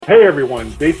Hey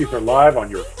everyone, Daisies are live on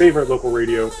your favorite local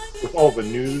radio with all the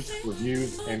news,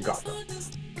 reviews, and gossip.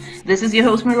 This is your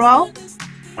host, Miral.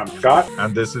 I'm Scott.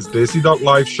 And this is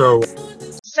Daisy.live show.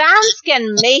 Fans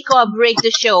can make or break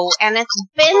the show, and it's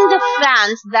been the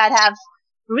fans that have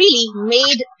really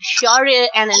made Shaurya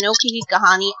and Anokhi Ki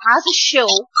Kahani as a show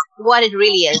what it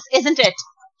really is, isn't it?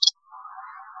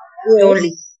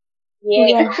 Totally.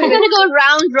 Yeah. We're going to go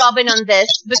round robin on this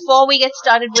before we get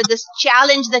started with this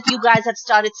challenge that you guys have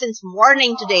started since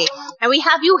morning today. And we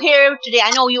have you here today.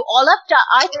 I know you all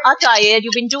are tired.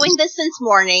 You've been doing this since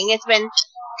morning. It's been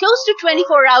close to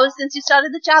 24 hours since you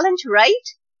started the challenge, right?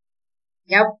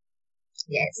 Yep.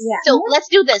 Yes. Yeah. So let's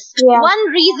do this. Yeah. One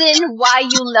reason why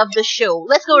you love the show.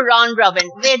 Let's go round robin.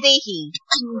 Vaidehi.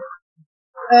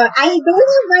 I don't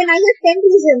have one. I have 10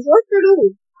 reasons. What to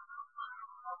do?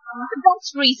 The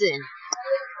best reason.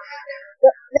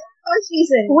 The first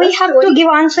reason. We have to give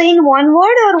answer in one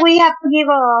word, or we have to give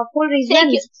a full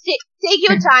reason? Take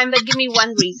your time, but give me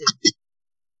one reason.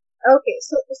 Okay,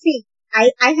 so see,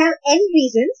 I have N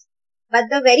reasons, but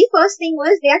the very first thing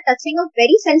was they are touching a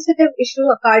very sensitive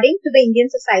issue according to the Indian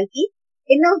society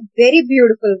in a very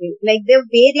beautiful way. Like the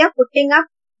way they are putting up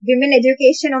women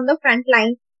education on the front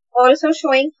line, also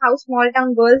showing how small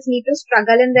town girls need to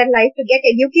struggle in their life to get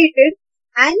educated.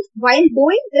 And while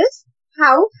doing this,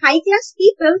 how high class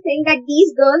people think that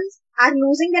these girls are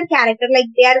losing their character,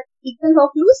 like they are people who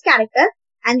lose character,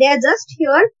 and they are just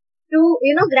here to,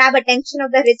 grab attention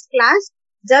of the rich class,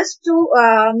 just to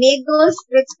make those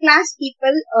rich class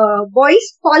people, boys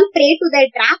fall prey to their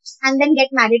traps and then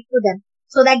get married to them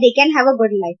so that they can have a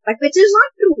good life. But which is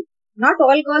not true. Not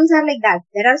all girls are like that.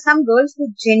 There are some girls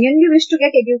who genuinely wish to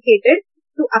get educated,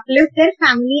 to uplift their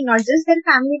family, not just their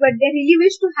family, but they really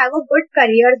wish to have a good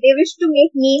career. They wish to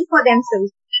make name for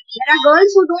themselves. There are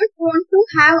girls who don't want to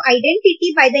have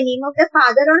identity by the name of their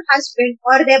father or husband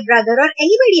or their brother or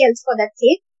anybody else for that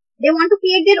sake. They want to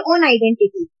create their own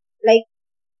identity. Like,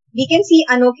 we can see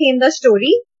Anokhi in the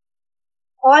story.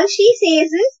 All she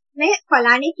says is, मैं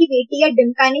फलाने की बेटी या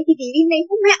डिमकाने की बीवी नहीं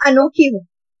हूँ, मैं अनोखी हूँ.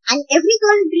 And every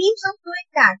girl dreams of doing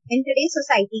that in today's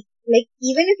society. Like,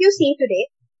 even if you see today,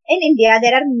 in India,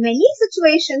 there are many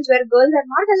situations where girls are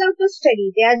not allowed to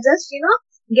study. They are just,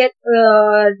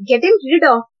 getting rid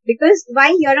of. Because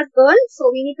why? You're a girl,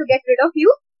 so we need to get rid of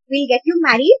you. We'll get you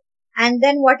married. And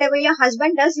then whatever your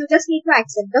husband does, you just need to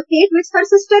accept the fate which her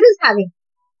sister is having.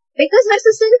 Because her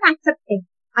sister is accepting.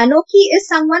 Anokhi is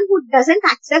someone who doesn't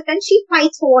accept and she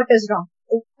fights for what is wrong.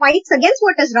 Fights against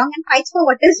what is wrong and fights for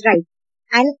what is right.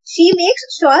 And she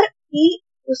makes sure कि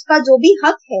उसका जो भी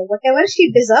हक है, whatever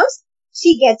she deserves,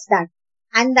 she gets that.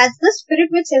 And that's the spirit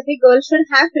which every girl should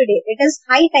have today. It is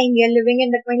high time we are living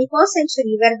in the 21st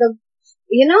century where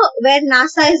where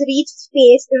NASA has reached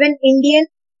space, even Indians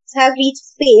have reached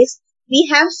space. We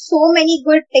have so many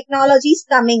good technologies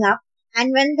coming up.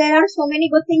 And when there are so many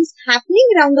good things happening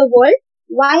around the world,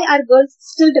 why are girls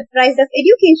still deprived of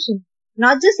education?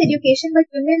 Not just education, but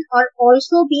women are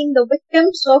also being the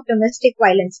victims of domestic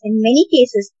violence in many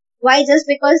cases. Why? Just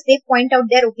because they point out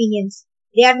their opinions.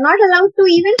 They are not allowed to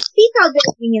even speak out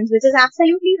their opinions, which is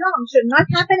absolutely wrong, should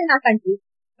not happen in our country.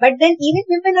 But then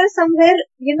even women are somewhere,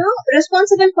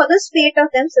 responsible for the fate of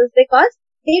themselves because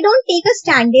they don't take a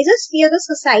stand. They just fear the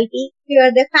society,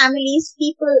 fear their families,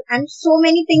 people, and so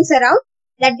many things around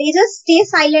that they just stay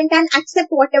silent and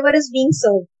accept whatever is being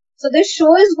served. So this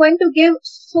show is going to give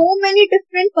so many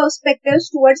different perspectives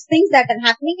towards things that are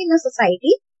happening in the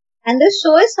society. And this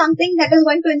show is something that is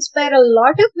going to inspire a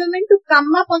lot of women to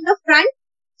come up on the front,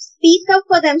 speak up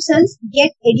for themselves, get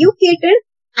educated,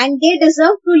 and they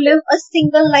deserve to live a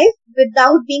single life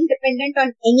without being dependent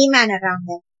on any man around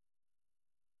them.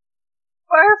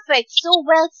 Perfect. So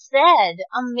well said.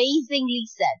 Amazingly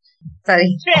said.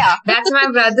 Sorry. Shreya. That's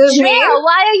my brother's name. Shreya,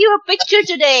 why are you a picture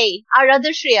today? Our other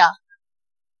Shreya.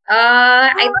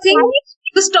 I think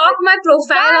to stalk my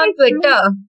profile on Twitter.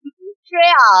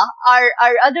 Shreya,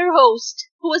 our other host,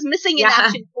 who was missing in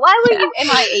action. Why were you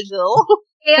MIA, girl?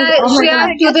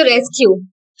 Shreya to the rescue.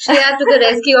 Shreya to the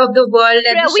rescue of the world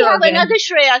and Shreya, the we show have again. another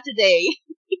Shreya today.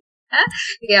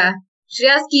 Yeah.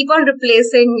 Shreya's keep on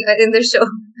replacing in the show.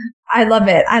 I love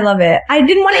it. I love it. I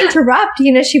didn't want to interrupt.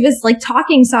 She was like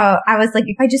talking, so I was like,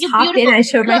 if I just hopped in, I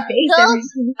showed my face.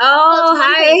 Oh,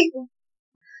 hi.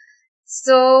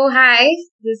 So, hi,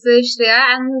 this is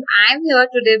Shreya and I'm here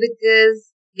today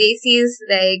because Daisy's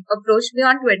approached me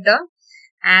on Twitter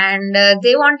and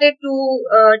they wanted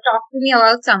to talk to me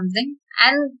about something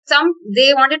and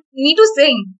they wanted me to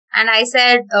sing and I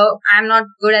said, I'm not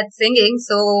good at singing,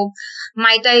 so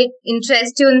might I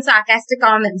interest you in sarcastic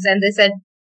comments? And they said,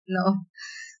 no.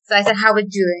 So I said, how are you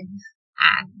doing?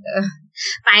 And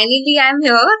Finally, I'm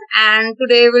here, and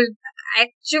today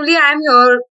I'm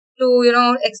here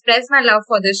to express my love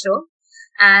for this show.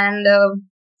 And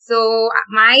so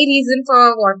my reason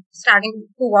for starting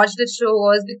to watch this show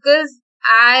was because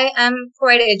I am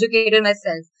quite educated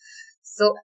myself.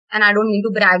 So, and I don't mean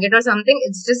to brag it or something.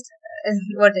 It's just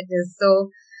what it is. So,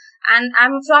 and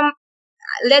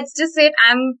let's just say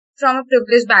I'm from a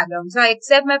privileged background. So I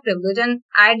accept my privilege, and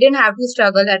I didn't have to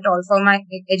struggle at all for my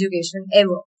education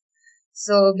ever.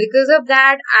 So because of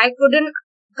that, I couldn't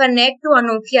connect to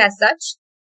Anokhi as such.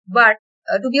 But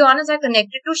to be honest, I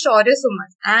connected to Shaurya so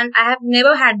much, and I have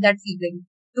never had that feeling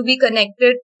to be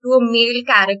connected to a male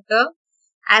character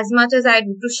as much as I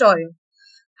do to Shaurya.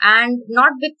 And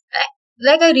not with,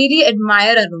 like, I really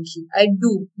admire Anokhi. I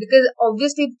do. Because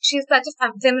obviously she's such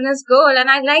a feminist girl, and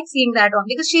I like seeing that on,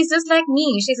 because she's just like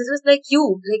me. She's just like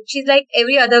you. Like, she's like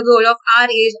every other girl of our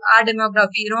age, our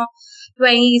demography,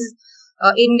 20s,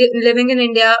 living in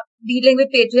India, dealing with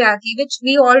patriarchy, which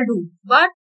we all do. But,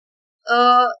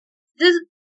 this,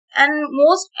 and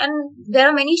there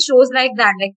are many shows like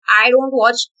that. Like, I don't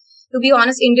watch, to be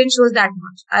honest, Indian shows that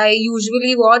much. I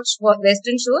usually watch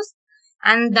Western shows,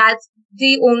 and that's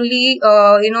the only,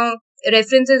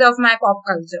 references of my pop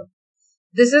culture.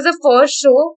 This is the first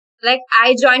show, like,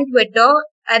 I joined Twitter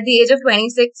at the age of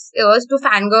 26 years to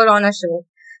fangirl on a show.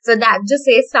 So that just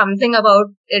says something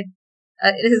about it,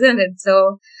 isn't it?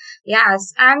 So,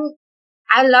 yes. And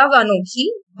I love Anokhi,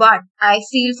 but I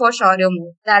feel for Shaurya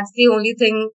more. That's the only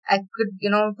thing I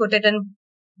could, put it in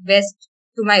best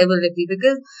to my ability,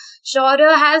 because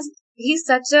Shaurya he's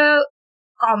such a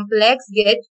complex,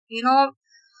 yet,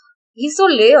 he's so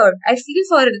layered. I feel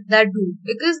for that dude,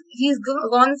 because he's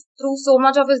gone through so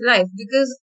much of his life,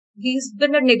 because he's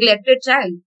been a neglected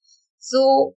child.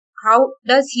 So how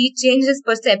does he change his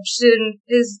perception,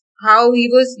 how he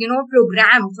was,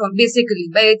 programmed from, basically,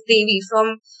 by Devi,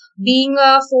 from being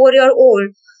a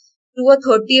 4-year-old to a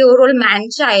 30-year-old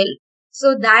man-child.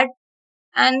 So that,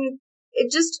 and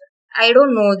it just, I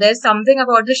don't know, there's something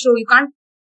about the show, you can't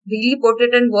really put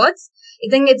it in words. I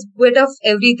think it's a bit of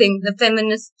everything, the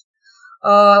feminist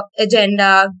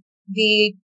agenda,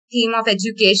 the theme of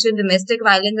education, domestic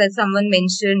violence, as someone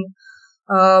mentioned,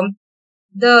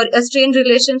 the strained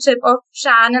relationship of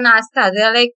Shan and Astha. They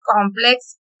are like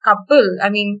complex couple. I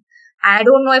mean, I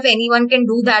don't know if anyone can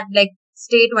do that, like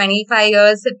stay 25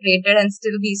 years separated and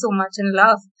still be so much in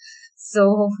love.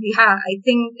 So yeah, I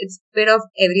think it's a bit of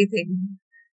everything.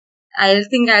 I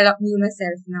think I love you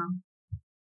myself now.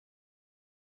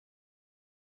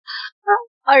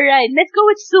 All right, let's go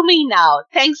with Sumi now.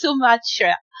 Thanks so much,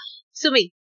 Shreya.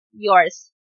 Sumi,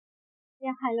 yours.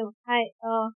 Yeah, hello. Hi.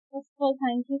 First of all,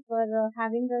 thank you for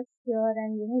having us here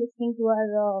and listening to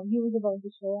our views about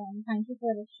the show, and thank you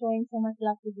for showing so much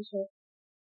love to the show.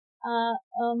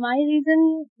 My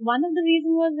reason, one of the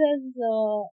reasons was,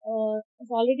 as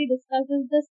already discussed, is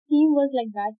this theme was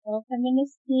like that, a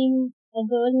feminist theme, a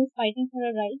girl who's fighting for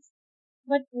her rights.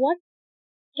 But what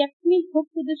kept me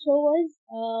hooked to the show was,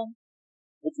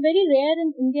 it's very rare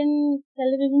in Indian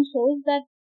television shows that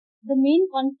the main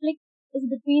conflict is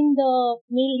between the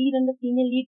male lead and the female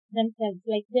lead themselves.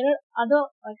 Like, there are other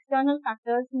external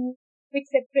factors which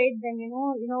separate them,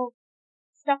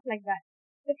 stuff like that.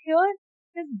 But here,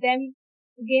 it is them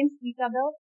against each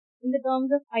other in the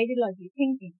terms of ideology,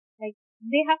 thinking. Like,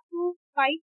 they have to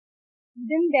fight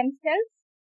within themselves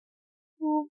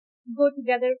to go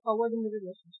together forward in the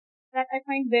relationship. That I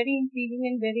find very intriguing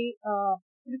and very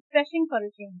refreshing for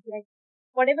a change. Like,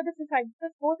 whatever the society,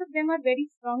 because both of them are very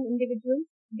strong individuals.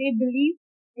 They believe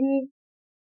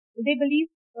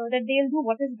that they'll do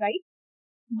what is right,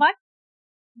 but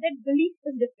that belief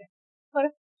is different. For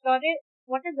Shaurya,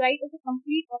 what is right is a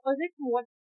complete opposite to what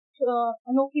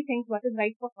Anokhi thinks what is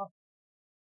right for her.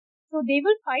 So they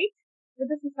will fight with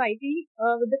the society,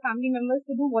 with the family members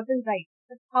to do what is right.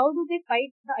 But how do they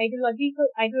fight the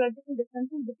ideological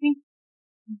differences between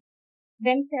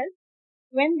themselves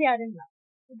when they are in love?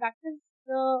 So that is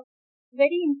the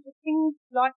very interesting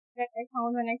plot that I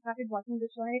found when I started watching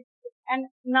the show. And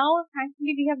now,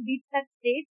 thankfully, we have reached that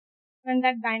stage when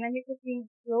that dynamic is being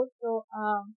explored. So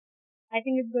I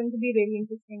think it's going to be really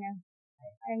interesting, and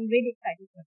I'm really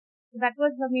excited for it. So that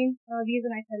was the main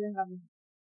reason I fell in love with it.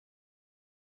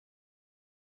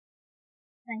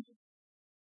 Thank you.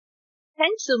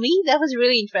 Thanks, Sumi. That was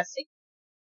really interesting.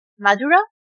 Madhura?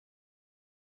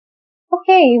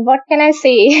 Okay, what can I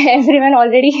say? Everyone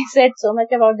already said so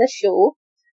much about the show.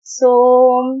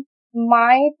 So,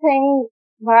 my thing,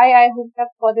 why I hooked up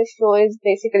for this show is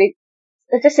basically,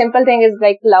 it's a simple thing, is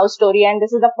like love story. And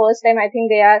this is the first time I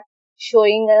think they are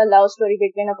showing a love story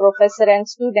between a professor and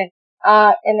student.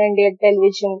 in Indian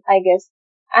television, I guess.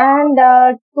 And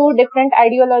two different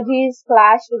ideologies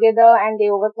clash together and they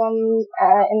overcome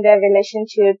in their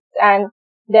relationships, and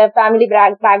their family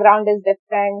background is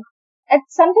different.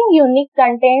 It's something unique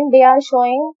content they are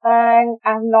showing, and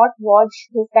I've not watched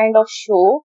this kind of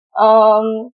show.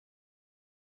 Um,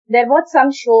 there was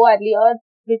some show earlier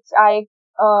which I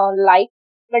like,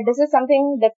 but this is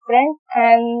something different,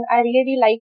 and I really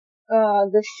like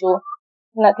this show.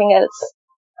 Nothing else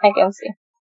I can say.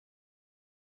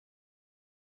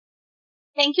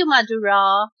 Thank you,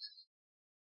 Madhura.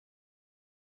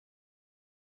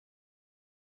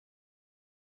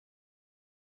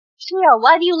 Shreya,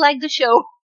 why do you like the show?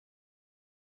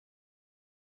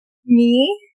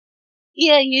 Me?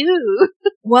 Yeah, you.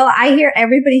 Well, I hear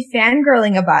everybody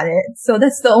fangirling about it, so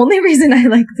that's the only reason I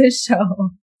like this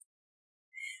show.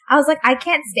 I was like, I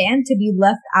can't stand to be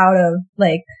left out of,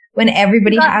 like, when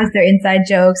everybody has their inside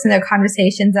jokes and their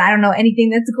conversations, and I don't know anything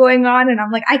that's going on, and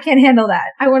I'm like, I can't handle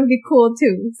that. I want to be cool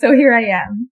too. So here I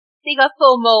am. They got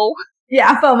FOMO.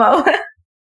 Yeah, FOMO.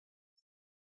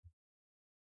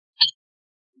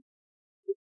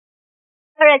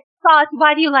 Alright, Scott,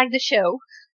 why do you like the show?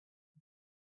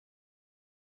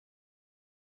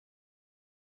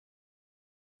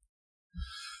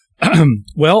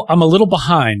 Well, I'm a little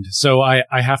behind, so I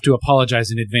have to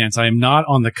apologize in advance. I am not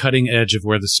on the cutting edge of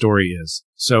where the story is.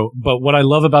 But what I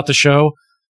love about the show,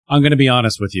 I'm going to be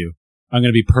honest with you. I'm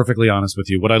going to be perfectly honest with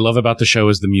you. What I love about the show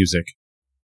is the music.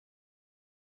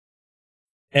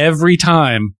 Every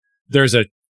time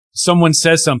someone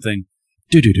says something,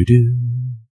 do-do-do-do.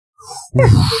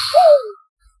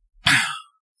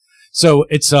 So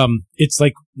it's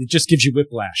like, it just gives you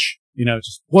whiplash,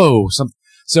 just whoa,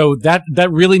 so that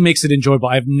really makes it enjoyable.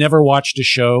 I've never watched a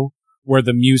show where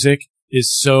the music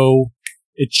is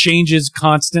it changes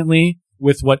constantly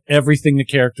with what everything the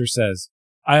character says.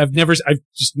 I've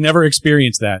just never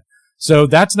experienced that. So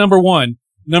that's number one.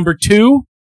 Number two,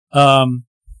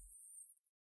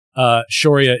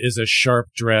 Shaurya is a sharp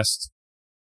dressed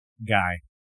guy.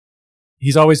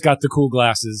 He's always got the cool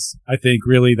glasses. I think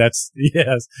really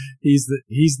yes,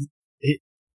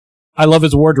 I love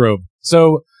his wardrobe.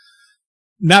 So,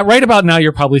 now, right about now,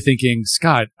 you're probably thinking,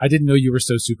 Scott, I didn't know you were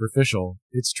so superficial.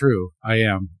 It's true. I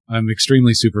am. I'm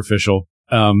extremely superficial.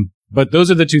 But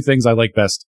those are the two things I like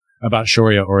best about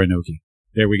Shaurya or Enoki.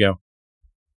 There we go.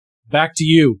 Back to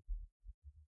you.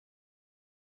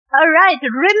 Alright,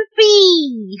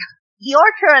 Rimpy!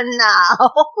 Your turn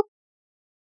now.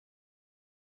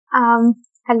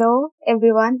 Hello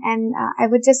everyone, and I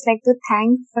would just like to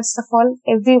thank first of all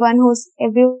everyone who's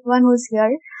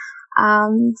here.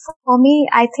 For me,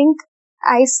 I think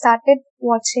I started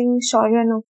watching Shaurya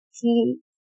Enoki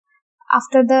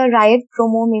after the Riot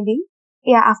promo, maybe.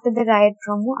 Yeah, after the Riot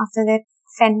promo, after that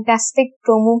fantastic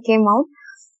promo came out.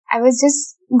 I was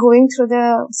just going through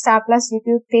the Star Plus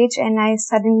YouTube page and I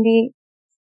suddenly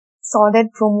saw that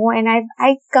promo and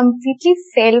I completely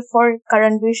fell for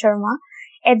Karanveer Sharma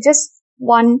at just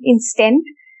one instant.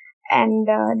 And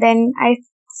then I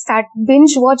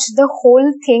binge watched the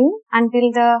whole thing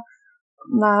until the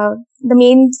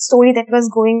main story that was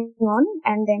going on,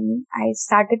 and then I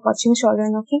started watching Shaurya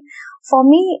Enoki. For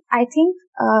me, I think,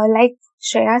 like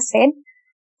Shreya said,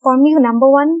 for me, number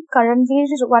one,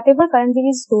 whatever Karanveer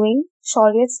is doing,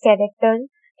 Shaurya's character,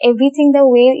 everything, the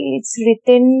way it's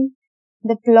written,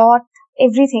 the plot,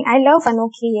 everything. I love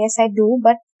Enoki, yes, I do,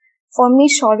 but for me,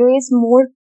 Shaurya is more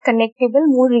connectable,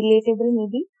 more relatable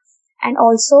maybe. And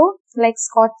also, like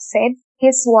Scott said,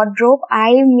 his wardrobe,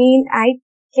 I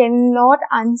cannot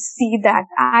unsee that.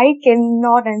 I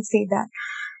cannot unsee that.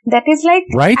 That is like,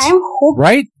 right? I'm hooked.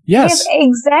 Right? Yes.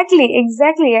 Exactly.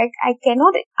 I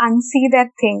cannot unsee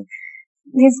that thing.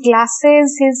 His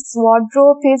glasses, his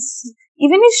wardrobe,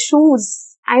 even his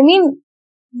shoes. I mean,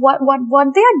 what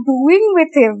they are doing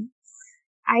with him.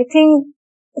 I think,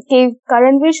 okay,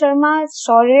 Karanveer Sharma,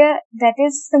 Shaurya, that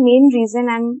is the main reason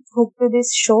I'm hooked to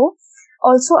this show.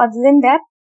 Also, other than that,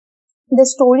 the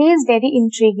story is very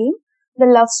intriguing. The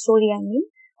love story, I mean.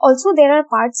 Also, there are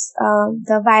parts,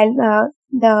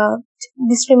 the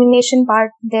discrimination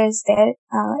part,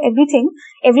 everything,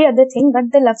 every other thing,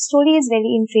 but the love story is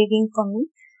very intriguing for me.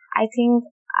 I think,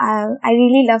 I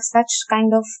really love such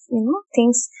kind of,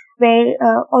 things where,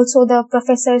 also the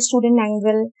professor-student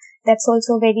angle, that's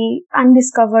also very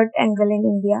undiscovered angle in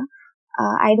India.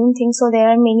 I don't think so. There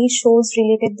are many shows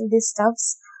related to these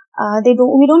stuffs. We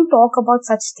don't talk about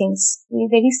such things. We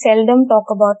very seldom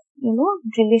talk about,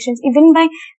 relations. Even my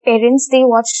parents, they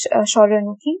watch Shaurya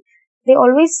Enoki. They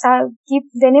always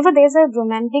whenever there's a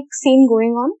romantic scene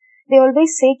going on, they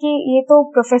always say कि ये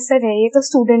तो professor है, ये तो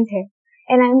student है.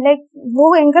 And I'm like,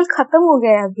 वो angle खत्म हो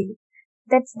गया है अभी.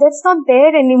 That's not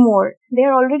there anymore.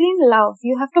 They're already in love.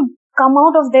 You have to come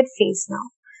out of that phase now.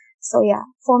 So yeah,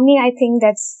 for me, I think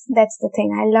that's the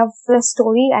thing. I love the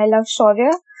story. I love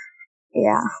Shaurya.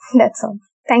 Yeah, that's all.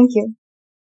 Thank you.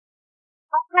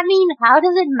 I mean, how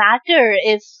does it matter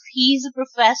if he's a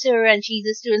professor and she's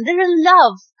a student? They're in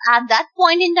love. At that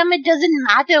point in time, it doesn't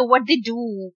matter what they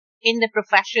do in the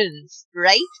professions,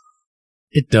 right?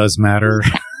 It does matter.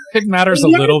 It matters a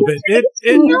little bit. It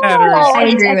matters. I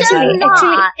agree with that. Actually,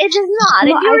 it does not.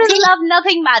 No, if you're I in think- love,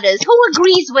 nothing matters. Who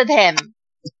agrees with him?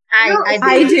 I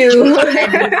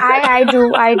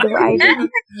do. I do.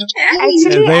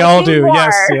 Actually, And they I all think do. more.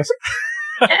 Yes.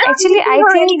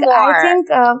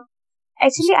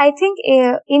 Actually, I think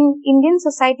in Indian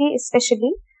society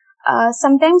especially,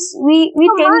 sometimes we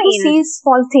tend to see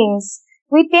small things.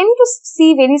 We tend to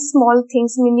see very small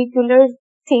things, minuscule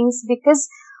things, because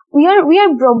we are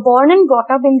born and brought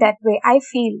up in that way. I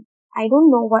feel. I don't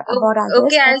know what about others.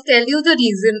 Okay, I'll tell you the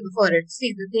reason for it.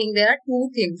 See, the thing, there are two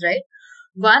things, right?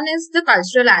 One is the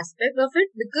cultural aspect of it,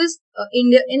 because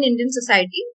in Indian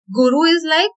society, guru is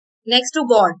like next to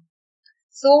God.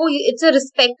 So it's a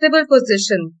respectable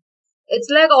position. It's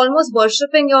like almost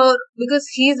worshipping because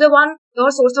he's the one,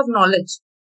 your source of knowledge.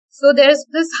 So there's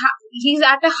this, he's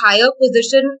at a higher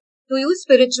position to you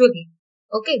spiritually.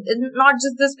 Okay, not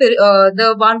just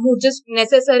the one who just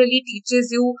necessarily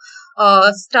teaches you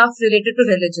stuff related to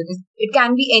religion. It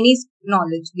can be any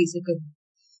knowledge, basically.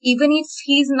 Even if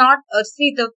he's not,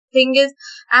 see, the thing is,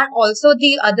 and also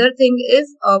the other thing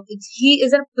is, he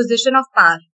is in a position of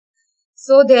power.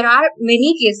 So there are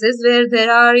many cases where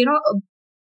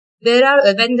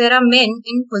when there are men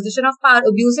in position of power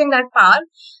abusing that power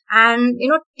and,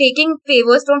 taking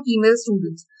favors from female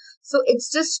students. So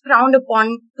it's just frowned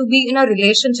upon to be in a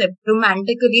relationship,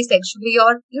 romantically, sexually,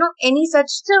 or, any such.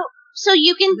 So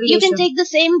you can take the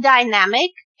same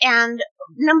dynamic, and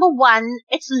number one,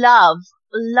 it's love.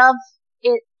 Love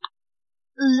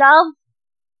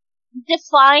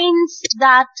defines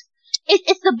that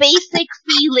it's the basic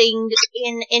feeling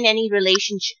in any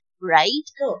relationship, right?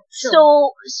 Sure.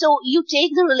 So you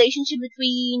take the relationship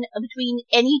between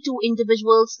any two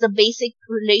individuals. The basic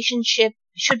relationship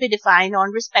should be defined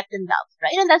on respect and love,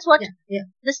 right? And that's what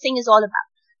this thing is all about.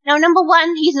 Now, number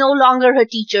one, he's no longer her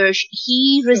teacher.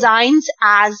 He resigns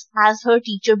as her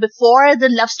teacher before the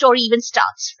love story even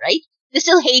starts, right? They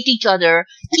still hate each other.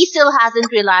 He still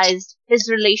hasn't realized his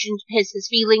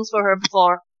feelings for her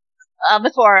before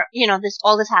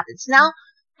all this happens. Now,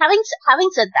 having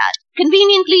said that,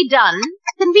 conveniently done,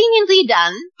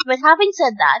 but having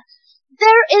said that,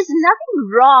 there is nothing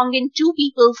wrong in two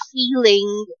people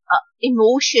feeling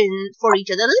emotion for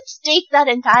each other. Let's take that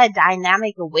entire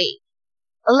dynamic away.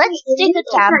 Let's take the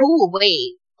taboo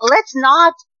away. Let's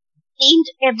not paint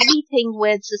everything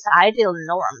with societal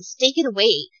norms. Take it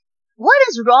away. What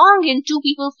is wrong in two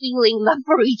people feeling love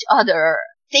for each other?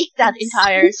 Take that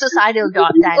entire societal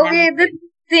dynamic. Okay, the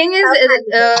thing is,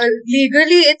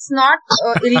 legally it's not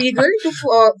illegal to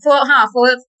for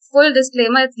full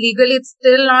disclaimer. It's legally, it's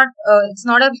still not. It's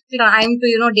not a crime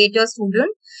to date your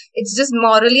student. It's just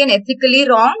morally and ethically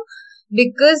wrong,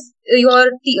 because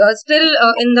you're still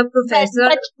in the professor.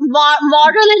 But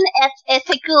moral and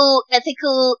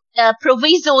ethical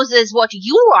provisos is what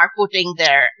you are putting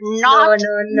there, not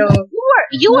No.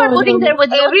 You are putting there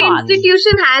with every your thoughts.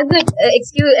 institution has it.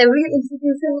 Every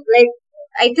institution, like,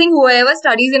 I think whoever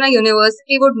studies in a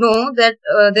university would know that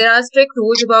there are strict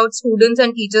rules about students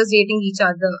and teachers dating each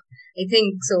other. I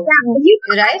think so.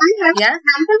 Yeah, right? Yeah.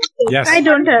 Yes. I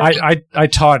don't know. I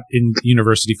taught in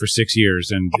university for 6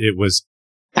 years, and it was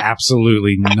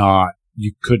absolutely not.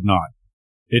 You could not.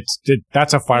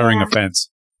 That's a firing offense.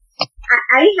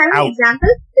 I have an example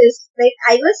of this. Like,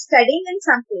 I was studying in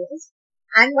some place,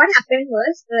 and what happened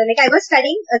was, I was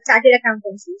studying chartered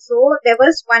accountancy. So there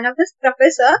was one of this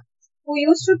professor who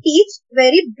used to teach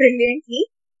very brilliantly.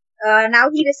 Now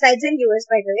he resides in US,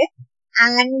 by the way.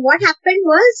 And what happened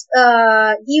was,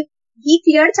 he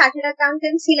cleared chartered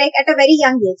accountancy at a very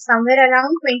young age, somewhere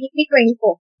around 23,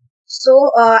 24. So,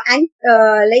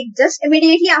 just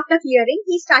immediately after clearing,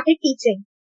 he started teaching.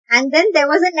 And then there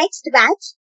was a next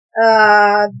batch.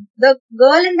 The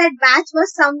girl in that batch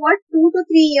was somewhat 2 to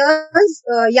 3 years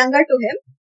younger to him.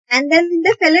 And then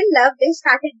they fell in love. They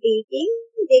started dating.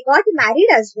 They got married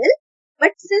as well.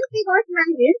 But since they got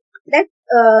married, that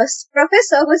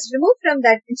professor was removed from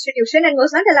that institution and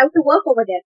was not allowed to work over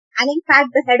there. And in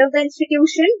fact, the head of the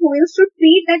institution, who used to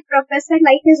treat that professor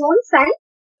like his own son,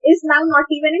 is now not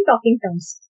even in talking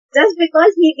terms. Just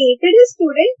because he dated his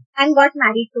student and got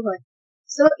married to her.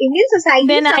 So Indian society...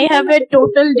 Then I have a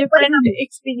total different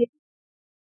experience.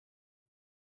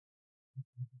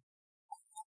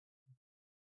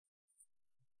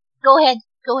 Go ahead.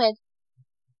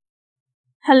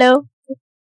 Hello.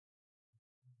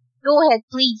 Go ahead,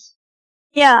 please.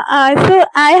 Yeah, so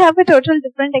I have a total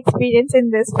different experience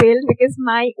in this field because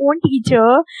my own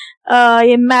teacher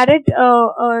married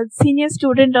a senior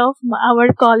student of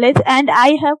our college, and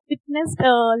I have witnessed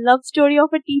a love story of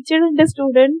a teacher and a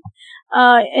student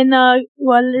in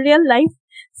real life.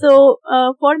 So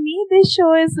for me, this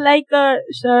show is like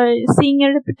seeing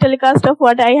a telecast of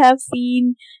what I have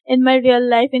seen in my real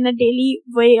life in a daily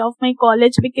way of my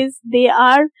college, because they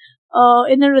are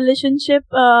in a relationship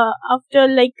after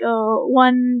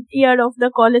 1 year of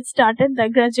the college started, the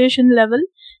graduation level,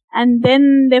 and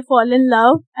then they fall in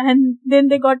love, and then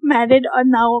they got married, or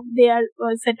now they are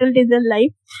settled in their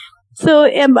life. So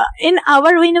in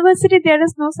our university, there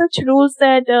is no such rules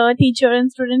that teacher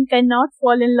and student cannot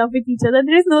fall in love with each other.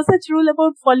 There is no such rule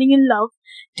about falling in love,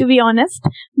 to be honest.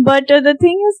 But the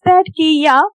thing is that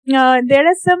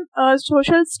there is some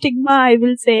social stigma, I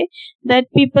will say, that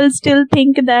people still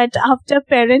think that after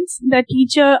parents, the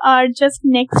teacher are just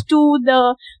next to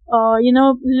the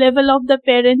level of the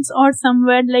parents, or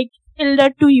somewhere like elder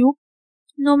to you,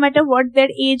 no matter what their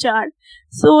age are.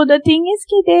 So the thing is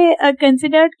they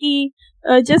considered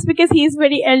just because he is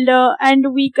very elder,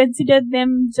 and we consider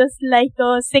them just like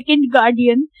a second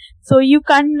guardian, so you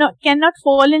cannot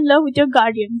fall in love with your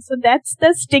guardian. So that's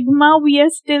the stigma we are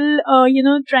still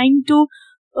trying to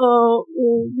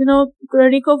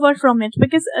recover from it,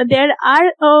 because there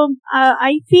are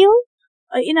I feel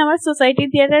in our society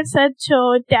there are such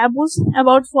taboos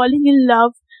about falling in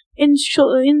love in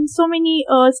so many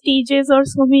stages or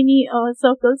so many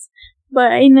circles,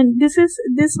 but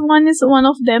this one is one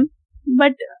of them.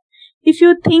 But if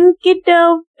you think it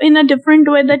in a different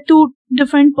way, that two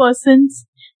different persons,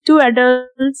 two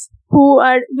adults who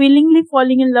are willingly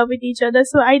falling in love with each other,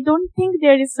 so I don't think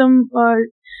there is some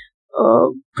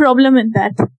problem in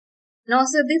that. No,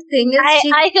 so this thing is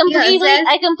I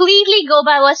completely go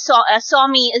by what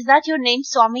Somi. Is that your name,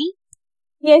 Somi?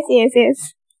 Yes.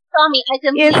 Tommy, I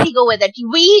completely go with it.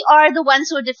 We are the ones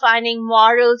who are defining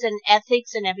morals and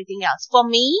ethics and everything else. For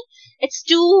me, it's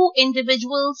two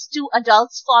individuals, two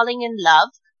adults falling in love.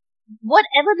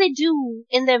 Whatever they do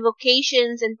in their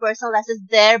vocations and personal lives is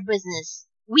their business.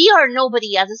 We are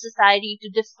nobody as a society to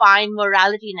define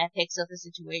morality and ethics of the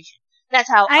situation. That's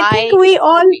how I think we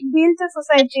all build a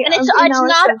society. And it's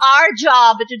not our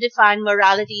job to define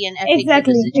morality and ethics of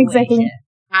the situation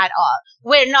at all.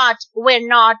 We're not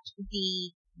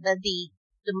the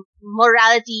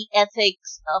morality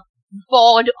ethics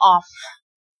board of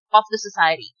the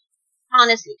society,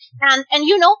 honestly. And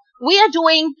we are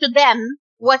doing to them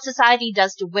what society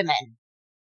does to women.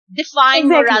 Define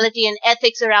morality and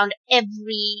ethics around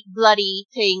every bloody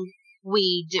thing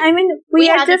we do. I mean, we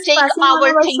have to take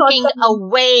our thinking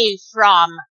away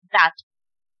from that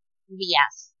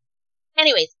BS.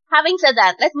 Anyways, having said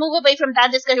that, let's move away from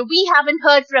that discussion. We haven't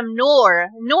heard from Noor.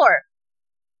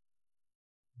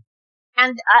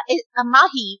 And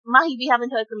Mahi, we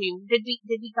haven't heard from you. Did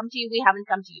we come to you? We haven't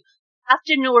come to you.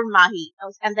 After Noor, Mahi,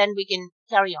 and then we can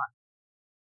carry on.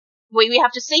 We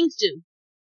have to sing too.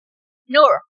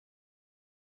 Noor.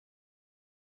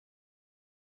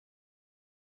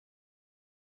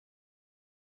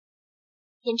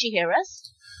 Can she hear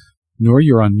us? Noor,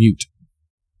 you're on mute.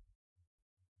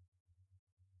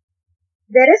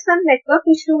 There is some network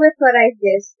issue with her, I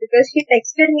guess, because she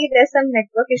texted me there's some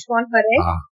network issue on her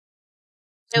end.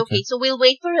 Okay, so we'll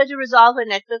wait for her to resolve her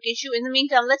network issue. In the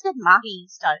meantime, let's get Mahi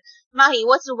started. Mahi,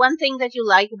 what's the one thing that you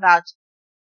like about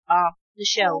the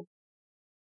show?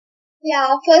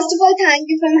 Yeah, first of all, thank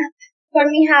you for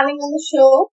me having on the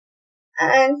show.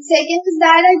 And second is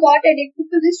that I got addicted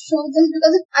to this show just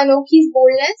because of Anokhi's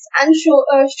boldness and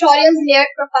Shaurya's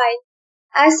layered profile.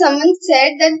 As someone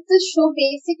said, that the show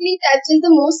basically touches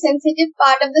the most sensitive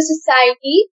part of the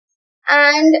society,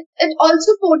 and it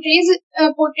also portrays it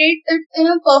in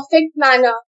a perfect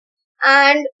manner.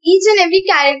 And each and every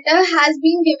character has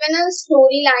been given a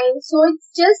storyline, so it's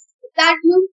just that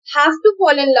you have to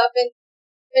fall in love with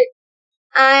it.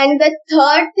 And the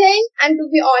third thing, and to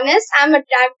be honest, I'm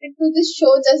attracted to this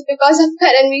show just because of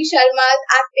Karanveer Sharma's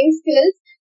acting skills,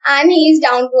 and he's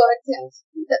down to earth.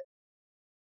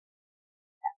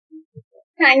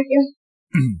 Thank you.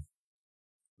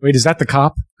 Wait, is that the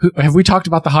cop? Have we talked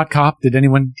about the hot cop? Did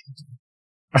anyone?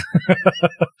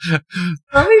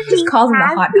 Somebody just calls him the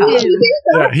hot cop.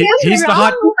 He's the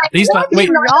hot. He's the. Wait.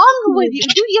 What's wrong with you?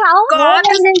 Do you know? God,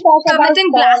 committing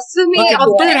blasphemy.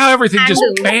 Look at how everything just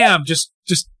bam, just.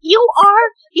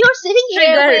 You're sitting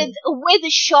here with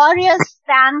Shaurya's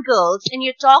fangirls, and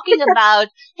you're talking about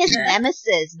his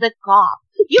nemesis, the cop.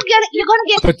 you're gonna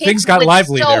get. But things got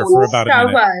lively there for about a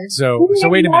minute. So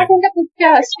wait a minute. Not in the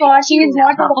picture, Scott. He is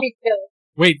not in the picture.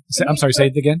 Wait, I'm sorry. Say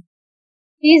it again.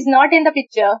 He is not in the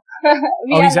picture.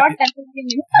 We are not considering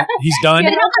him. He's done.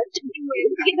 You're not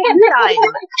giving him time.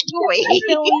 Go away.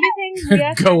 The only thing we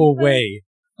are Go away.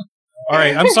 All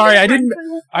right. I'm sorry. I didn't.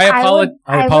 I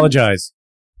apologize.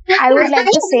 I would like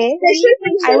to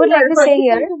say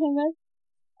here.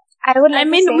 I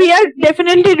mean, we are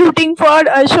definitely rooting for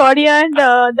Shaurya and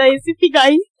the ACP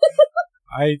guy.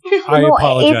 I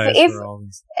apologize for all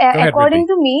this. According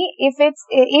to me, if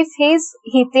he's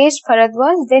Hitesh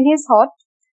Bharadwaj, then he's hot.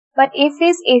 But if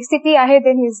he's ACP Ahir,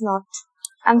 then he's not.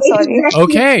 I'm sorry.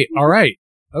 Okay. All right.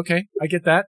 Okay. I get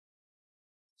that.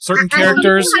 Certain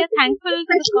characters. We are thankful to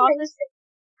the goddess.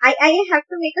 I have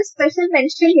to make a special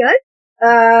mention here.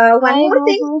 One more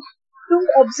thing to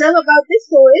observe about this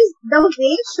show is the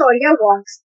way Shaurya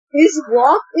walks. His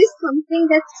walk is something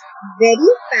that's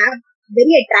very fab,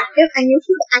 very attractive, and you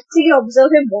should actually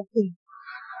observe him walking.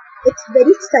 It's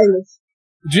very stylish.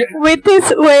 With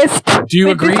his waist. Do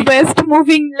you agree? His waist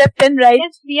moving left and right.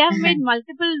 Yes, we have made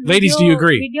multiple Ladies, do you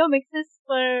agree? video mixes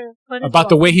for About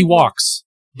the way he walks.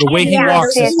 The way he walks. All the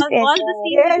scenes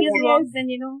that he's walked, and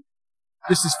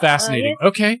This is fascinating.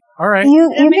 Okay. All right. You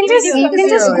can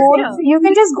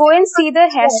just go and see the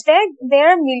hashtag. There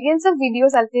are millions of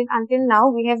videos until now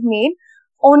we have made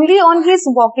only on his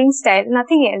walking style,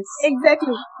 nothing else.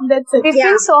 Exactly. That's it.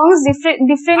 Different songs,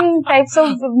 different types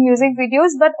of music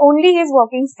videos, but only his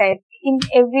walking style in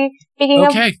every picking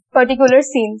up particular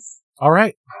scenes. All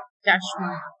right.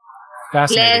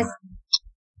 Fascinating.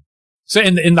 So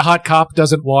in the hot cop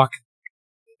doesn't walk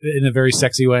in a very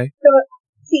sexy way?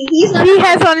 He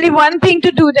has only one thing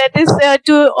to do, that is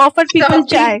to offer people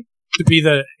chai. To be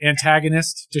the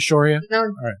antagonist to Shaurya? No. All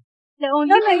right. The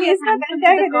only thing he has happened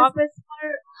to the cop is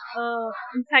for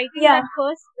inciting that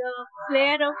first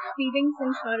flare of feelings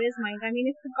in Shaurya's mind. I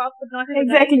mean, if the cop would not have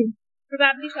arrived,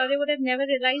 probably Shaurya would have never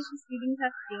realized his feelings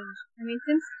have changed. I mean,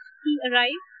 since he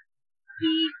arrived,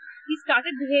 he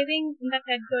started behaving in that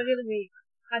territorial way.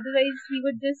 Otherwise, he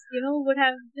would just, would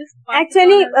have just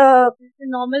actually a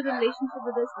normal relationship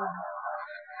with his son.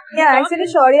 Yeah, actually,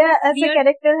 Shaurya as a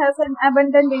character has an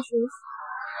abundant issues.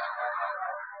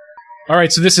 All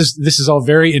right, so this is all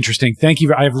very interesting. Thank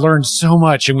you. I've learned so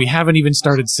much, and we haven't even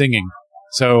started singing.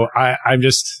 So I'm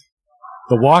just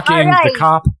the walking, the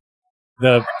cop,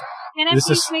 the. Can I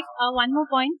please make one more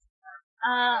point?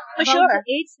 For about sure. the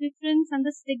age difference and the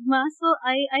stigma. So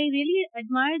I really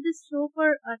admire this show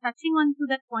for touching on to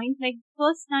that point. Like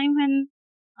first time when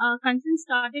Kanchan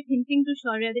started hinting to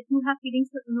Shaurya that you have feelings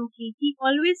for Unoki, he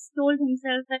always told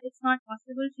himself that it's not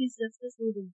possible, she's just a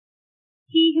student.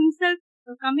 He himself,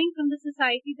 coming from the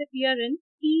society that we are in,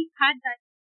 he had that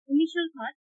initial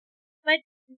thought, but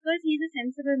because he's a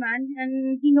sensible man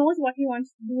and he knows what he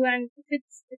wants to do, and if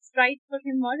it's right for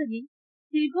him morally,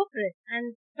 he'll go for it.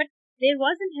 But there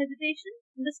was an hesitation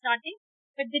in the starting,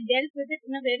 but they dealt with it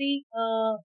in a very,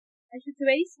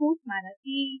 very smooth manner.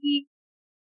 He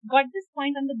got this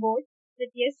point on the board that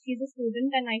yes, she's a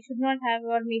student and I should not have,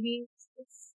 or maybe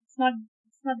it's not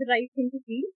the right thing to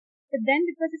feel. But then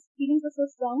because his feelings were so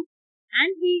strong,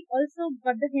 and he also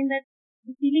got the hint that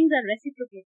the feelings are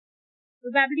reciprocated.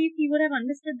 Probably if he would have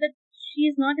understood that she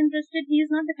is not interested, he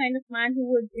is not the kind of man who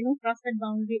would, cross that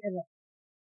boundary ever.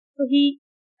 So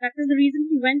that is the reason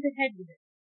he went ahead with it.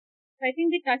 So I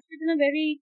think they touched it in a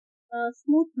very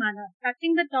smooth manner,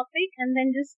 touching the topic and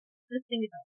then just lifting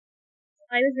it up.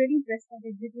 I was really impressed by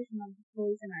the execution of the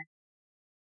roles and acting.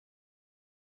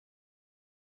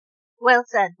 Well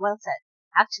said,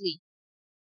 actually.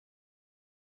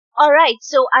 Alright,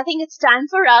 so I think it's time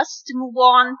for us to move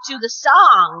on to the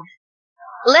song.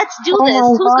 Let's do this.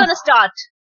 Who's gonna start?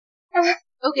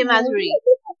 Okay, Madhuri.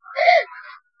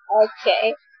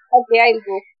 Okay, I'll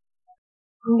go.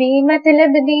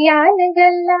 बेमतलब दिया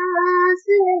गल्ला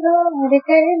सुन गौर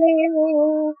कर ले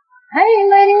हर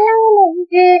मरना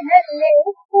मुझे हल्ले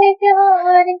से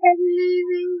प्यार कर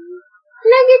ले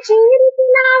लगे चीर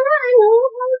ना मानो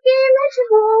के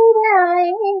मजबूर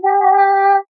आएगा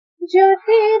जो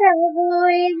तेरा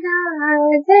होएगा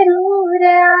जरूर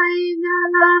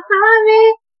आएगा पावे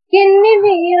किन्नी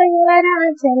भी यारा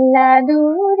चला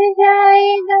दूर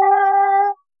जाएगा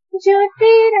जो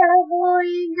तेरा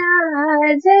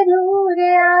होएगा जरूर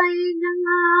आएगा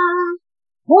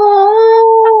हो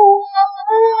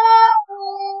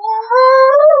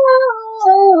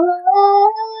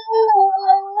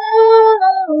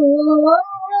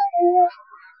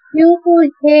यूं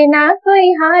पूछे ना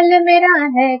कोई हाल मेरा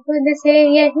है खुद से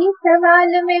यही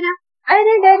सवाल मेरा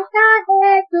अरे डरता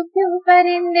है तू क्यों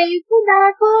परिंदे खुदा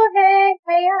को है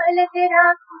ख्याल तेरा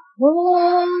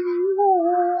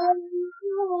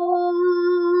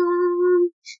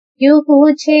क्यों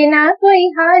पूछे ना कोई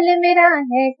हाल मेरा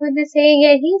है खुद से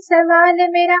यही सवाल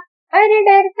मेरा अरे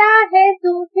डरता है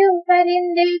तू क्यों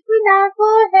परिंदे खुदा को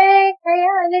है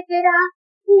ख्याल तेरा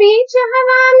बीच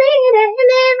हवा में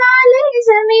रहने वाले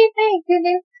ज़मीं पे एक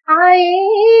दिन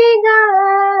आएगा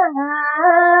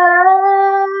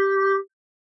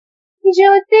जो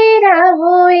तेरा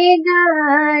होएगा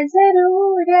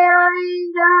जरूर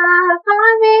आएगा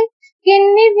पावे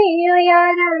किन्नी भी हो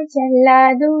यारा चला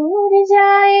दूर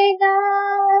जाएगा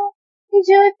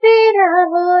जो तेरा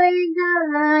होएगा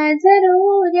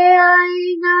जरूर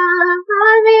आएगा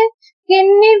पावे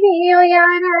किन्नी भी हो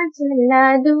यारा चला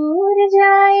दूर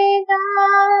जाएगा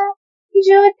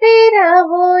जो तेरा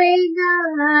होएगा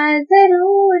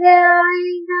जरूर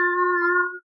आएगा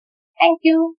thank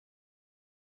you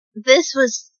This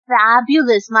was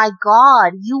fabulous. My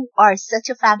God, you are such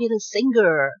a fabulous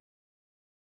singer.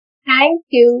 Thank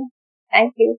you.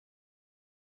 Thank you.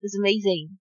 It was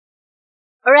amazing.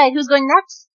 All right, who's going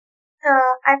next?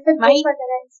 I could go for the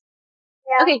next.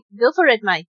 Yeah. Okay, go for it,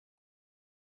 Mai.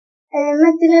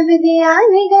 मतलब दिया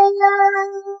निगला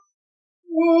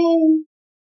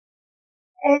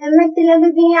मतलब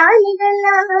दिया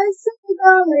निगला सब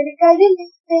गौर कर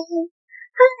लेते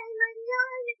हर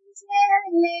मरियाने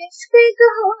इश्क को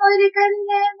और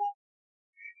करने में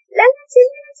ललच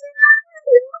ललचना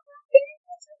लोगों के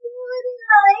दूर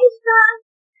आएगा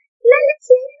ललच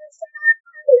ललचना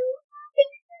लोगों के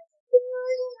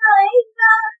दूर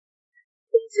आएगा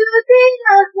जो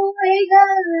तेरा होएगा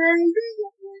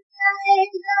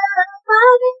आएगा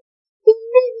पावे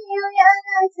किन्नी हो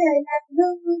यारा चला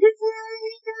दूर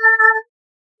जाएगा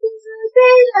जो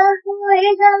तेरा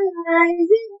होएगा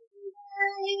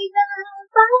आएगा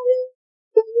पावे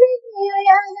किन्नी हो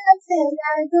यारा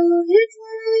चला दूर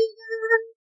जाएगा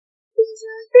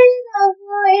जो तेरा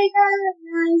होएगा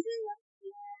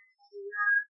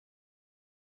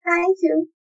Thank you.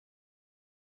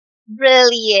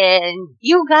 Brilliant.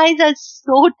 You guys are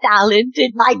so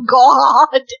talented. My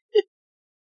God.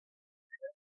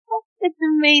 It's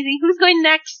amazing. Who's going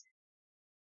next?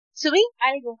 Sumi?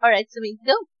 I'll go. Alright, Sumi,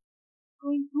 go.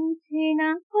 कोई पूछे ना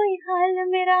कोई हाल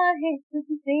मेरा है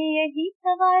तुझसे यही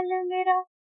सवाल मेरा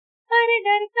अरे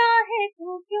डरता है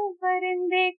तू क्यों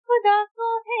परिंदे खुदा को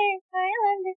है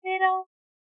ख्याल तेरा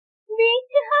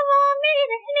बीच हवा में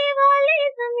रहने वाले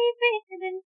ज़मीं पे एक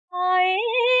दिन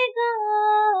आएगा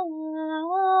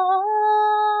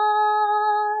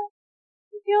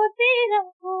जो तेरा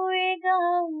होएगा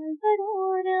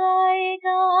जरूर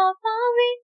आएगा पावे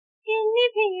किन्नी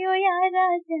भी हो यारा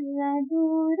चला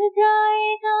दूर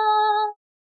जाएगा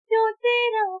जो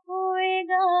तेरा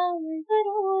होएगा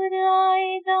जरूर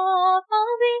आएगा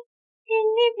पावे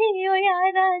किन्नी भी हो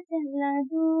यारा चला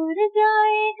दूर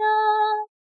जाएगा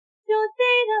जो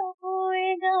तेरा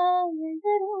होएगा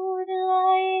जरूर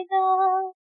आएगा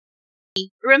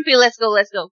Rimpy, let's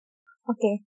go.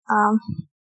 Okay.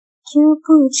 क्यों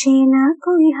पूछे ना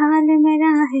कोई हाल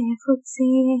मेरा है खुद से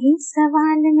यही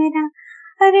सवाल मेरा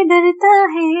अरे डरता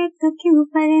है तो क्यों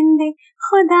परिंदे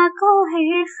खुदा को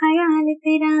है ख्याल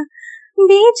तेरा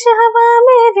बीच हवा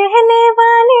में रहने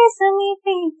वाले ज़मीं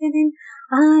पे एक दिन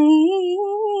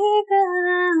आएगा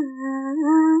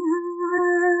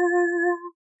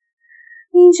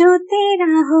जो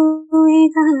तेरा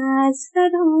होएगा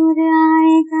जरूर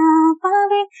आएगा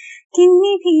पावे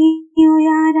किन्नी भी हो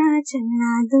यारा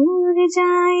चलना दूर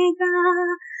जाएगा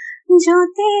जो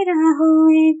तेरा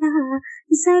होएगा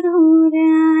जरूर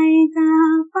आएगा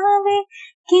पावे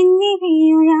किन्नी भी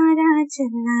हो यारा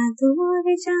चलना दूर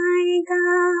जाएगा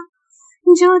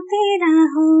जो तेरा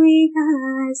होएगा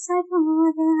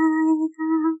जरूर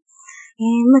आएगा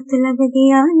ये मतलब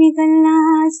दिया निकलना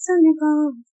सुन को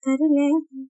कर ले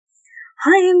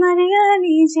हाय मरिया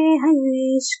लीजे हल्ले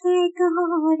इश्क एक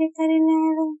और कर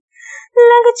ले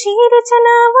लग चीर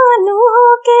चना वालू हो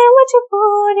के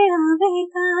मजबूर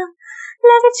आवेगा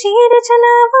लग चीर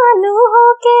चना वालू हो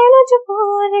के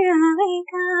मजबूर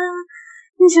आवेगा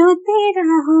जो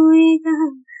तेरा होएगा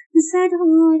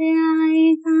जरूर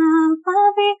आएगा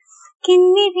पावे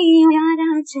किन्नी भी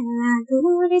यारा चला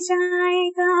दूर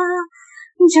जाएगा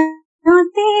जो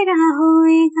तेरा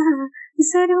होएगा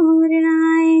जरूर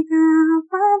आएगा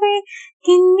पावे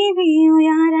किन्नी भी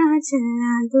यारा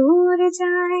चला दूर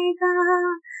जाएगा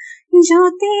जो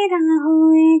तेरा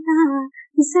होएगा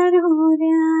जरूर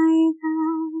आएगा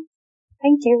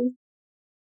thank you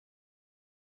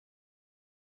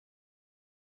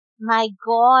My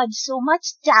God, so much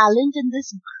talent in this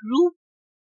group.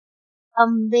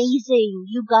 amazing.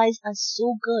 You guys are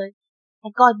so good.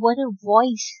 My God, what a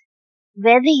voice.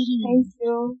 Very. Thank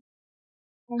you.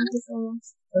 Thank you so much.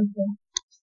 Okay.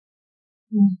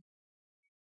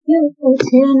 क्यों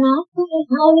पूछे ना कोई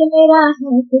हाल मेरा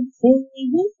है तुझसे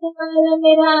यही सवाल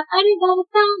मेरा अरे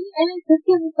डरता है तो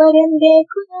क्यों परिंदे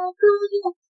खुदा को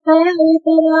ख्याल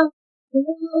तेरा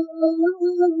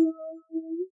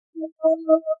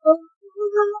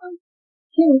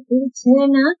क्यों पूछे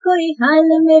ना कोई हाल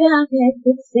मेरा है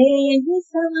तुझसे यही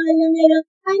सवाल मेरा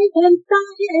अरे डरता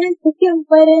है तो क्यों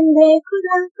परिंदे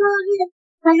खुदा को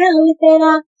ख्याल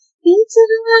तेरा बीच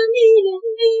वाले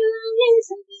रहने वाले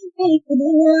सभी पे एक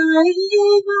दिन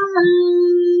आएगा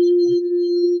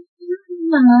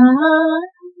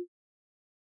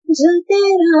जो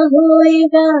तेरा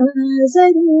होएगा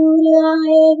जरूर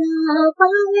आएगा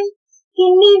पावे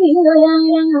किन्नी भी हो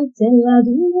यारा चला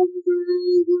दूर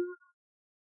जाएगा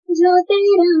जो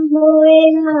तेरा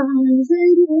होएगा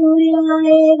जरूर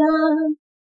आएगा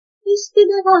इश्क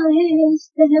दवा है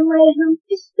इश्क है मरहम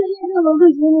इश्क है रोग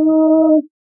जुनून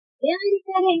प्यार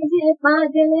करे जे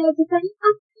पागल अजकल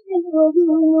अपने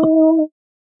लोगों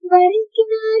बड़े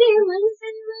किनारे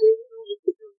मंजिल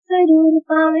एक तुम जरूर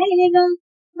पाएगा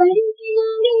बड़े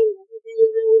किनारे मंजिल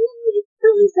एक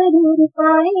तुम जरूर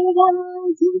पाएगा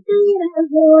जो तेरा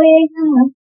होएगा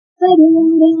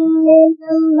जरूर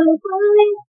आएगा पावे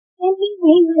कहीं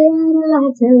मेरा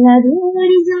चला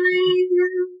दूर जाएगा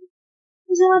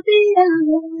जो तेरा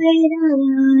होएगा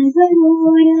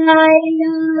जरूर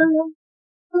आएगा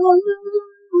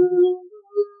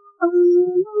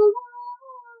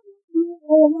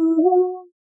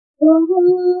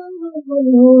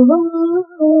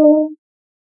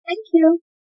Thank you.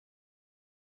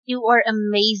 You are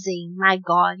amazing. My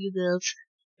God, you girls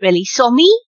really saw me.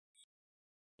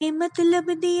 मतलब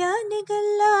दिया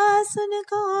निगल्ला सुन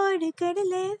कौड़ कर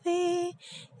ले वे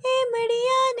ए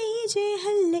मड़िया नहीं जे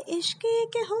हल इश्क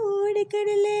के होड़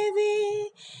कर ले वे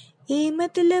ए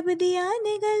मतलब दिया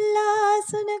निगल्ला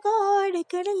सुन गौड़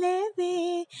कर ले वे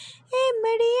ए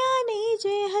मड़िया नहीं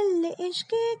जे हल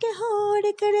इश्क के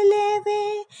होड़ कर ले वे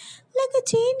लग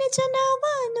चीन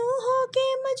चनावानू हो के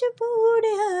मजबूर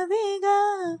आवेगा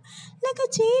लग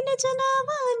चीन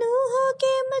चनावानू हो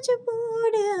के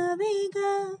मजबूर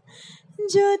आवेगा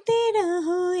जो तेरा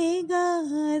होएगा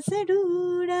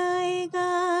जरूर आएगा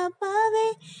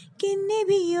पावे किन्ने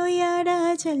भी हो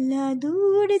यारा चला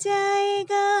दूर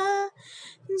जाएगा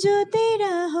जो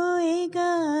तेरा होएगा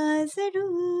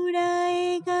जरूर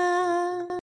आएगा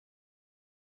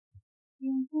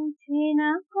क्यों पूछे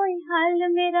ना कोई हाल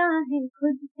मेरा है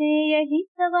खुद से यही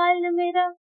सवाल मेरा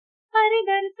अरे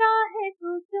डरता है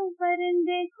तू क्यों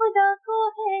परिंदे खुदा को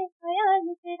है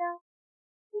ख्याल तेरा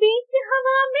बीच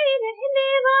हवा में रहने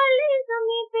वाले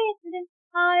ज़मीं पे एक दिन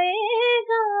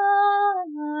आएगा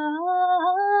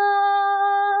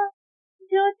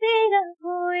जो तेरा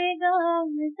होएगा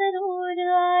जरूर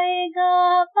आएगा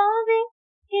पावे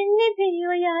किन्नी भी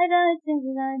हो यारा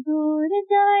चला दूर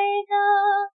जाएगा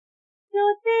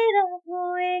जो तेरा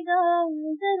होएगा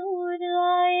जरूर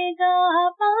आएगा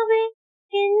पावे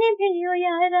किन्नी भी हो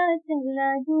यारा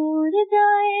चला दूर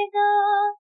जाएगा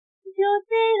जो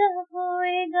तेरा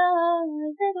होएगा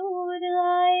जरूर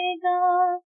आएगा.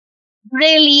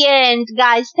 Brilliant,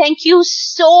 guys. Thank you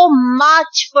so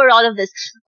much for all of this.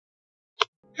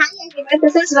 Hi everyone,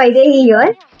 this is Vaidehi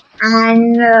here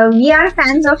and we are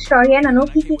fans of Shaurya and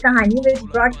Anokhi Ki Kahani which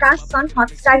broadcasts on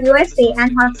Hotstar USA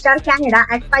and Hotstar Canada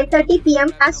at 5:30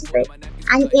 p.m. Pacific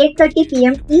and 8:30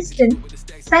 p.m. Eastern,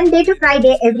 Sunday to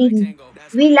Friday every week.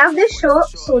 We love this show,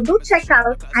 so do check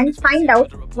out and find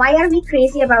out why are we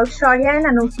crazy about Shaurya and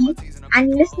Anokhi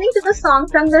and listening to the song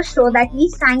from the show that we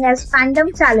sang as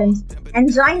Fandom Challenge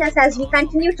and join us as we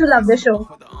continue to love the show.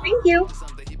 Thank you.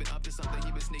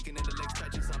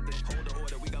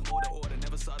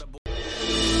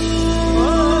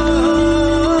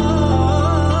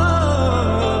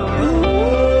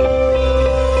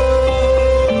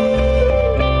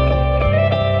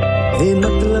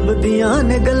 मतलब दियां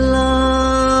ने गल्लां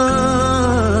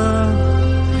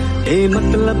ए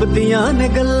मतलब दियां ने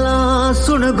गल्लां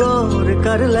सुन गौर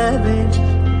कर ले वे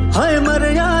हाय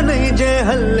मरिया नहीं जे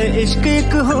हल्ले इश्क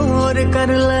एक होर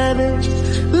कर ले वे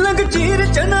लग चीर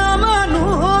चना मानू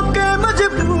होके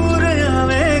मजबूर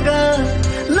आवेगा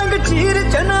लग चीर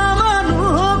चना मानू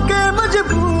होके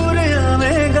मजबूर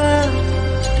आवेगा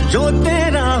जो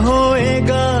तेरा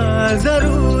होएगा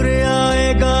जरूर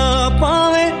आएगा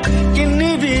पावे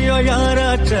किन्नी भी हो यारा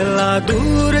चला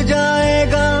दूर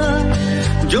जाएगा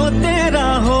जो तेरा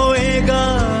होएगा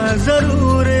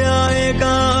जरूर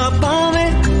आएगा पावे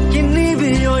किन्नी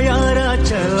भी हो यारा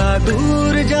चला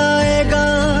दूर जाएगा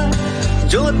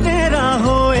जो तेरा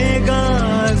होएगा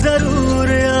जरूर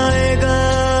आएगा।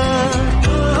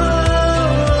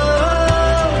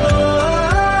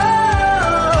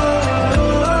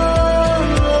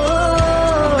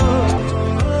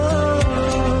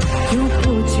 क्यों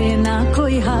पूछे ना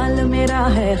कोई हाल मेरा,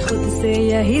 है खुद से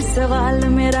यही सवाल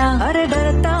मेरा। अरे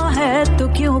डरता है तो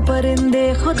क्यों परिंदे,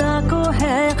 खुदा को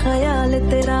है ख्याल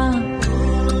तेरा।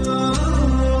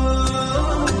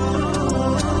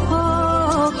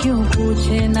 क्यों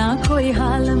पूछे ना कोई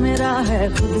हाल मेरा, है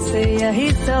खुद से यही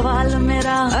सवाल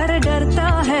मेरा। अरे डरता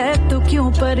है तो क्यों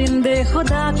परिंदे,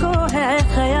 खुदा को है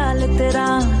ख्याल तेरा।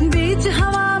 बीच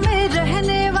हवा में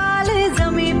रहने वाले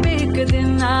ज़मीं पे एक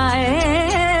दिन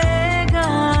आएगा,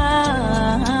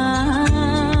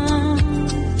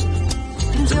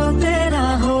 जो तेरा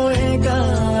होएगा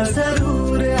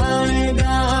जरूर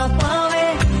आएगा। पावे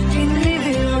इन्हीं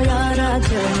दिलों यारा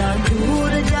चला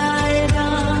दूर जाएगा,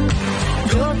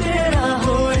 जो तेरा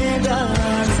होएगा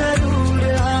जरूर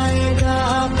आएगा।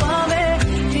 पावे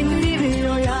इन्हीं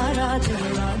दिलों यारा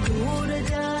चला दूर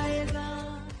जाएगा।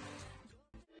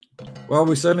 Well,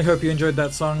 we certainly hope you enjoyed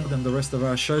that song and the rest of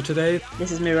our show today.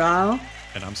 This is Miral.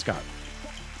 And I'm Scott.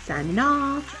 Signing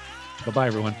off. Bye-bye,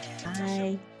 everyone.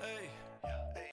 Bye.